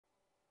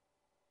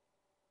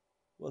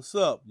What's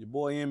up? Your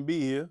boy MB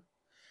here.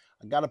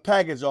 I got a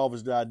package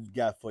office that I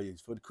got for you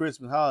for the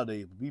Christmas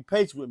holidays. Be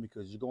patient with me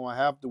because you're going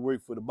to have to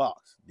wait for the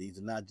box. These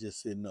are not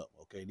just sitting up,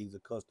 okay? These are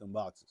custom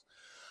boxes.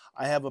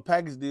 I have a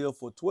package deal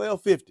for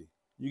 $12.50.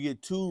 You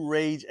get 2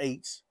 𝐷𝐬𝐬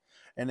 8's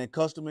and a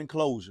custom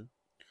enclosure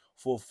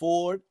for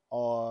Ford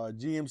or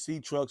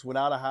GMC trucks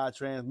without a high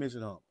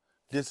transmission hump.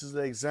 This is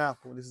an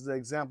example. This is an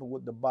example of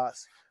what the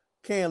box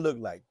can look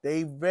like.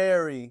 They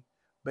vary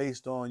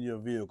based on your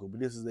vehicle, but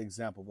this is an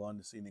example of an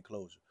Underseat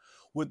enclosure.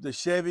 With the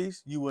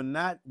Chevys, you will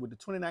not, with the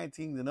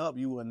 2019s and up,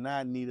 you will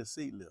not need a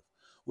seat lift.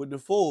 With the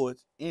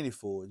Fords, any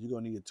Ford, you're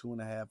gonna need a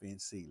 2.5-inch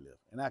seat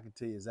lift. And I can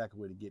tell you exactly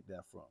where to get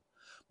that from.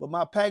 But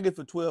my package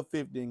for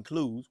 $12.50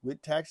 includes,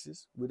 with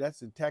taxes,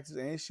 that's in taxes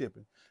and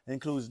shipping,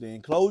 includes the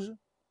enclosure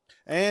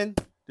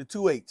and the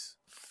 2 8's,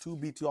 2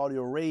 B2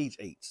 Audio Rage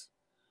 8's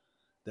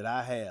that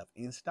I have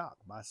in stock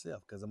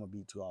myself because I'm a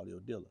B2 audio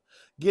dealer.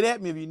 Get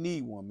at me if you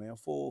need one, man.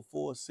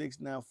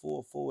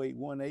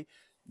 446944818.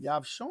 Yeah,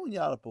 I've shown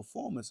y'all the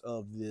performance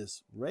of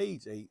this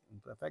Rage 8. In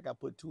fact, I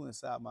put 2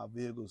 inside my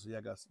vehicle so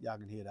y'all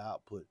can hear the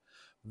output.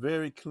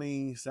 Very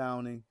clean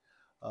sounding.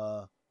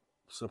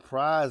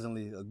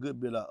 Surprisingly, a good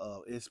bit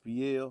of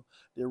SPL.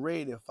 They're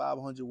rated at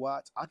 500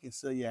 watts. I can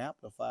sell you an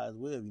amplifier as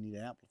well if you need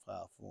an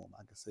amplifier for them.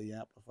 I can sell you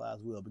an amplifier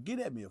as well. But get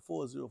at me at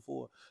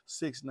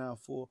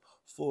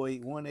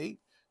 404-694-4818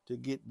 to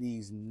get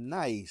these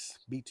nice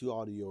B2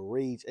 Audio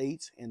Rage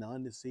 8's and the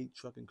Underseat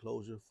truck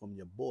enclosure from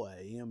your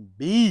boy,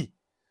 MB.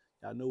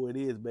 Y'all know what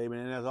it is, baby.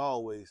 And as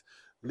always,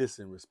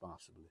 listen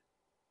responsibly.